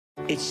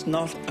It's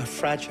not a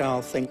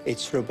fragile thing,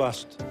 it's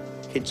robust.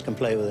 Kids can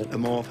play with it. A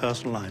more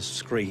personalised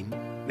screen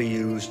be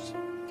used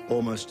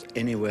almost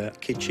anywhere.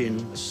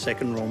 Kitchen,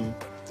 second room,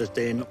 the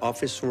den,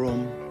 office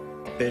room,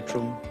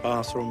 bedroom,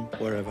 bathroom,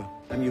 wherever.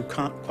 And you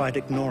can't quite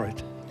ignore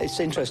it. It's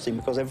interesting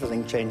because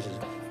everything changes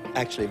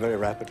actually very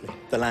rapidly.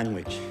 The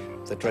language,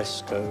 the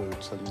dress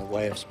codes and the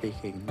way of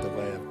speaking, the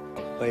way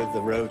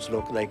the roads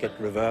look, they get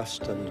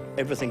reversed and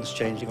everything's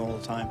changing all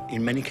the time.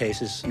 In many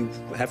cases, you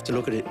have to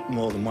look at it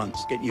more than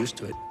once, get used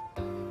to it,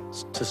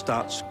 to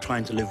start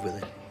trying to live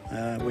with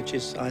it, which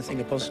is, I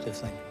think, a positive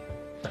thing.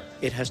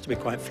 It has to be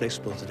quite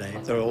flexible today.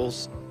 There are all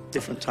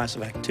different types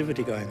of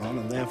activity going on,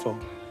 and therefore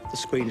the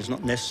screen is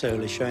not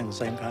necessarily showing the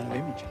same kind of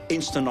image.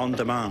 Instant on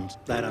demand,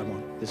 that I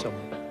want, this I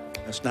want.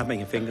 Snapping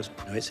your fingers,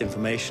 it's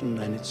information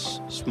and it's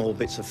small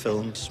bits of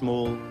film,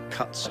 small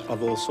cuts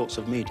of all sorts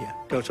of media.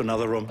 Go to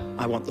another room,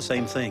 I want the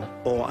same thing,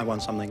 or I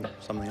want something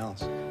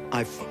else.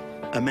 I've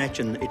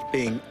imagined it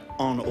being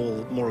on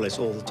more or less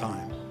all the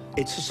time.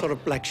 It's a sort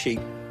of black sheep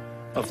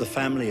of the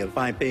family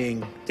by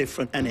being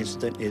different, and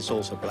incidentally it's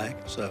also black,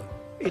 so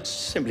it's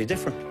simply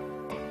different.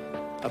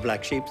 A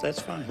black sheep,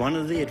 that's fine. One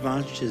of the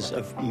advantages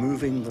of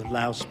moving the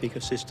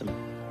loudspeaker system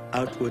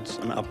outwards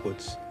and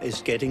upwards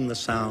is getting the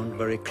sound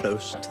very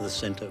close to the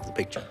center of the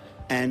picture.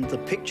 And the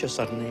picture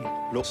suddenly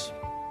looks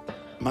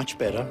much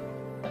better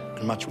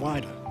and much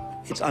wider.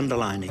 It's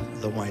underlining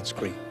the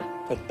widescreen,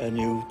 but a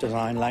new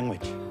design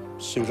language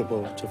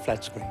suitable to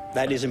flat screen.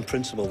 That is in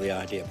principle the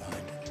idea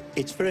behind it.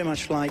 It's very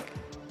much like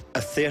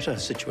a theater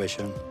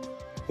situation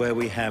where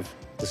we have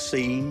the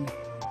scene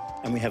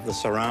and we have the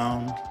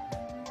surround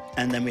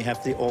and then we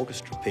have the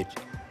orchestra pit.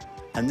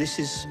 And this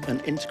is an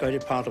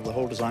integrated part of the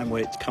whole design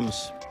where it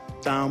comes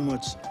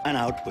downwards and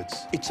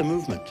outwards. It's a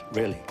movement,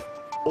 really.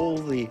 All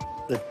the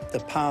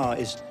power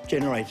is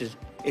generated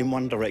in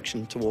one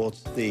direction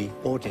towards the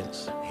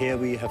audience. Here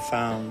we have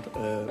found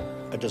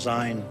a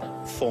design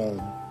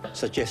form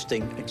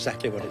suggesting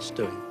exactly what it's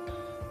doing.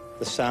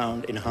 The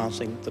sound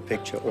enhancing the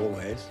picture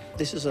always.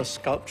 This is a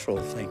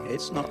sculptural thing.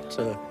 It's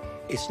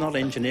not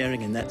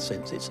engineering in that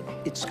sense.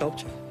 It's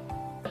sculpture.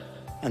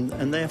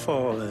 And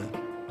therefore,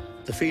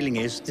 the feeling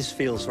is this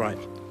feels right.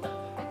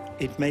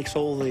 It makes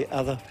all the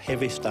other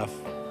heavy stuff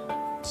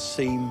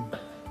seem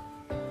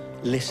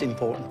less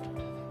important.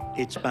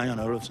 It's Bang &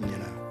 Olufsen, you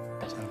know.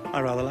 So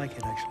I rather like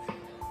it, actually.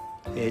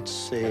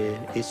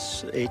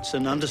 It's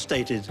an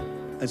understated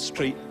and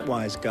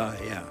streetwise guy,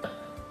 yeah,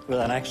 with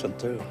an accent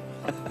too.